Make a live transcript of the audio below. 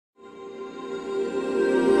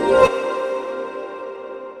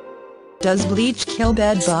Does bleach kill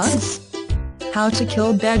bed bugs? How to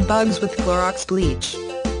kill bed bugs with Clorox Bleach.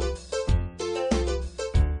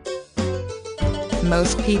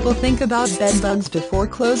 Most people think about bed bugs before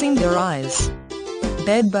closing their eyes.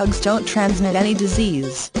 Bed bugs don't transmit any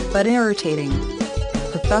disease, but irritating.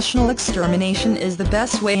 Professional extermination is the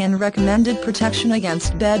best way and recommended protection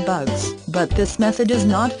against bed bugs, but this method is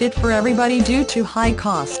not fit for everybody due to high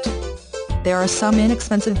cost. There are some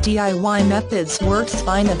inexpensive DIY methods works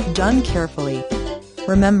fine if done carefully.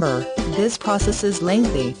 Remember, this process is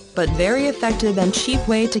lengthy, but very effective and cheap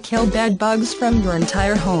way to kill bed bugs from your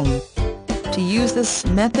entire home. To use this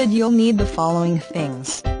method you'll need the following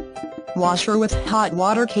things: washer with hot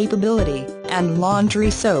water capability, and laundry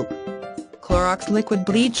soap. Clorox liquid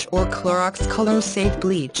bleach or Clorox color safe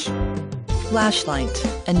bleach. Flashlight,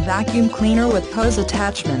 and vacuum cleaner with hose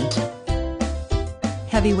attachment.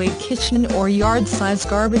 Heavyweight kitchen or yard-size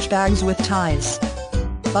garbage bags with ties.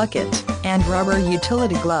 Bucket, and rubber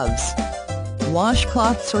utility gloves.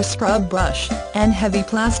 Washcloths or scrub brush, and heavy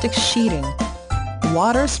plastic sheeting.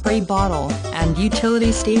 Water spray bottle, and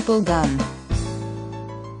utility staple gun.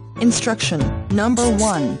 Instruction, number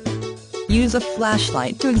 1. Use a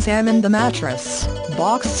flashlight to examine the mattress,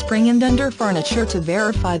 box spring and under furniture to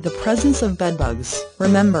verify the presence of bedbugs.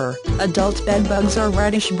 Remember, adult bedbugs are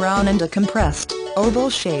reddish-brown and a compressed, oval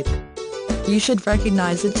shape. You should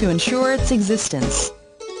recognize it to ensure its existence.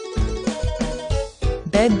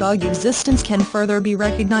 Bedbug existence can further be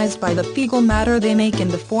recognized by the fecal matter they make in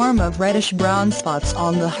the form of reddish-brown spots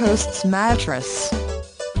on the host's mattress.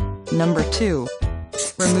 Number 2.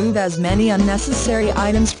 Remove as many unnecessary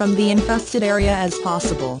items from the infested area as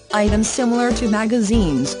possible. Items similar to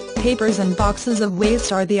magazines, papers and boxes of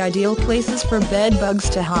waste are the ideal places for bedbugs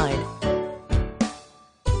to hide.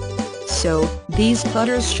 So, these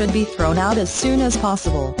clutters should be thrown out as soon as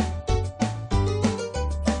possible.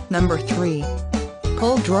 Number 3.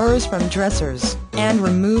 Pull drawers from dressers, and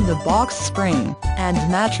remove the box spring and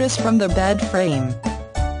mattress from the bed frame.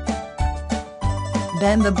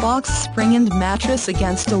 Bend the box spring and mattress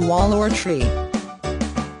against a wall or tree.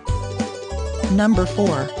 Number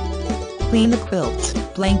 4. Clean the quilts,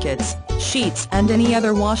 blankets, sheets and any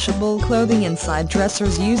other washable clothing inside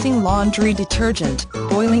dressers using laundry detergent,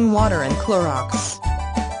 boiling water and Clorox.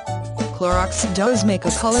 Clorox does make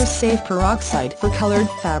a color-safe peroxide for colored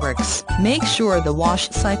fabrics. Make sure the wash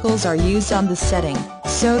cycles are used on the setting,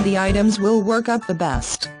 so the items will work up the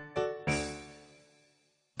best.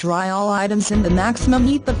 Dry all items in the maximum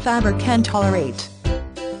heat the fabric can tolerate.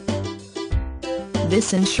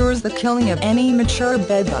 This ensures the killing of any mature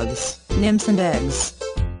bedbugs, nymphs and eggs.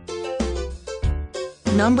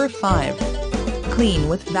 Number 5. Clean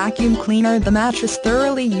with vacuum cleaner the mattress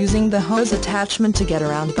thoroughly using the hose attachment to get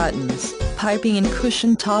around buttons, piping and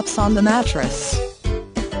cushion tops on the mattress.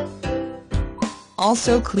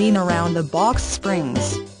 Also clean around the box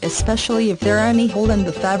springs, especially if there are any hole in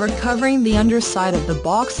the fabric covering the underside of the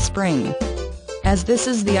box spring, as this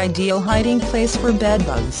is the ideal hiding place for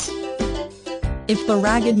bedbugs. If the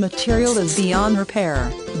ragged material is beyond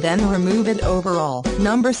repair, then remove it overall.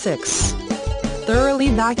 Number 6. Thoroughly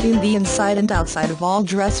vacuum the inside and outside of all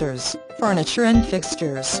dressers, furniture and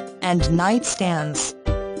fixtures, and nightstands.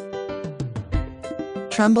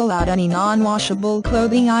 Tremble out any non-washable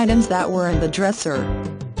clothing items that were in the dresser.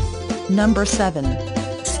 Number 7.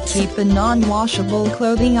 Keep the non-washable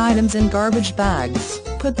clothing items in garbage bags.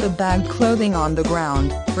 Put the bagged clothing on the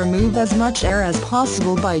ground. Remove as much air as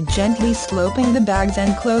possible by gently sloping the bags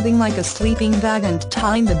and clothing like a sleeping bag and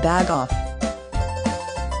tying the bag off.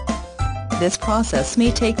 This process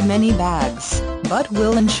may take many bags, but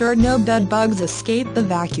will ensure no bedbugs escape the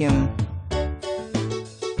vacuum.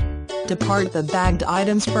 Depart the bagged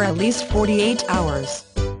items for at least 48 hours.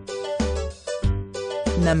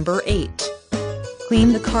 Number 8.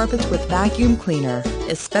 Clean the carpet with vacuum cleaner,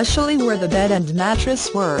 especially where the bed and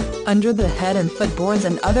mattress were, under the head and footboards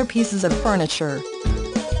and other pieces of furniture.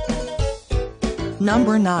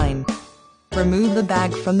 Number 9. Remove the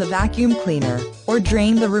bag from the vacuum cleaner, or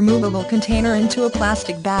drain the removable container into a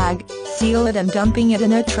plastic bag, seal it and dumping it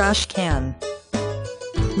in a trash can.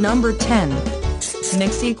 Number 10.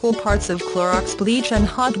 Mix equal parts of Clorox bleach and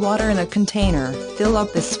hot water in a container. Fill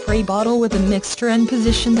up the spray bottle with the mixture and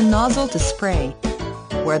position the nozzle to spray.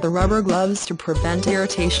 Wear the rubber gloves to prevent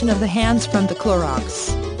irritation of the hands from the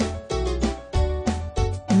Clorox.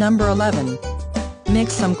 Number 11.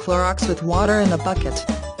 Mix some Clorox with water in a bucket.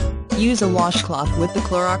 Use a washcloth with the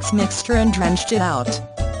Clorox mixture and drench it out.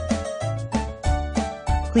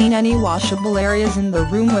 Clean any washable areas in the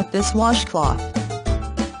room with this washcloth.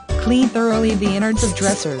 Clean thoroughly the innards of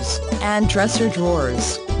dressers, and dresser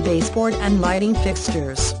drawers, baseboard and lighting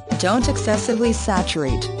fixtures. Don't excessively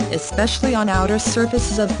saturate, especially on outer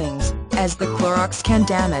surfaces of things, as the Clorox can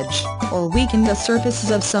damage or weaken the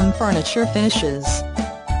surfaces of some furniture finishes.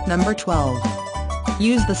 Number 12.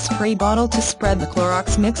 Use the spray bottle to spread the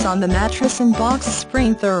Clorox mix on the mattress and box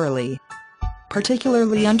spring thoroughly,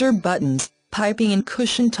 particularly under buttons, piping and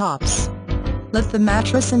cushion tops. Let the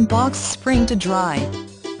mattress and box spring to dry.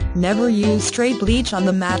 Never use straight bleach on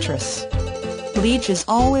the mattress. Bleach is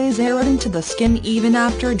always irritating to the skin even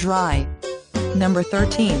after dry. Number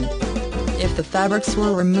 13. If the fabrics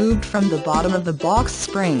were removed from the bottom of the box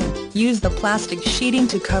spring, use the plastic sheeting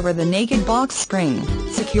to cover the naked box spring.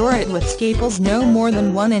 Secure it with staples no more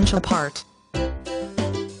than 1 inch apart.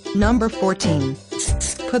 Number 14.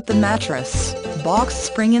 Put the mattress, box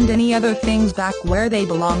spring and any other things back where they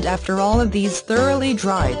belonged after all of these thoroughly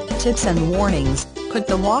dried. Tips and warnings: put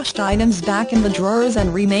the washed items back in the drawers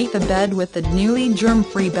and remake the bed with the newly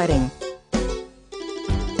germ-free bedding.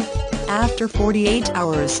 After 48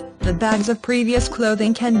 hours, the bags of previous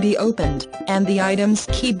clothing can be opened, and the items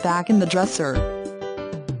keep back in the dresser.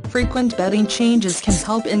 Frequent bedding changes can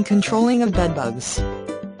help in controlling of bedbugs.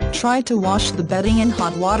 Try to wash the bedding in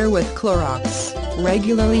hot water with Clorox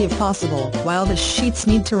regularly if possible. While the sheets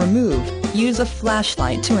need to remove, use a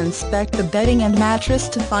flashlight to inspect the bedding and mattress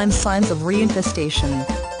to find signs of reinfestation.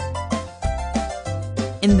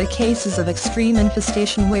 In the cases of extreme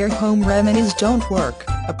infestation where home remedies don't work,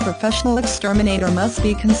 a professional exterminator must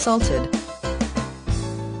be consulted.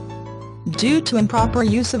 Due to improper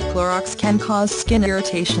use of Clorox can cause skin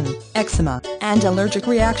irritation, eczema, and allergic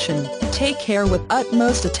reaction. Take care with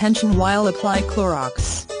utmost attention while apply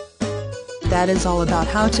Clorox. That is all about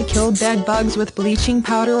how to kill bed bugs with bleaching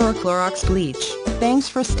powder or Clorox bleach. Thanks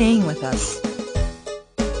for staying with us.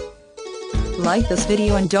 Like this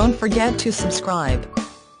video and don't forget to subscribe.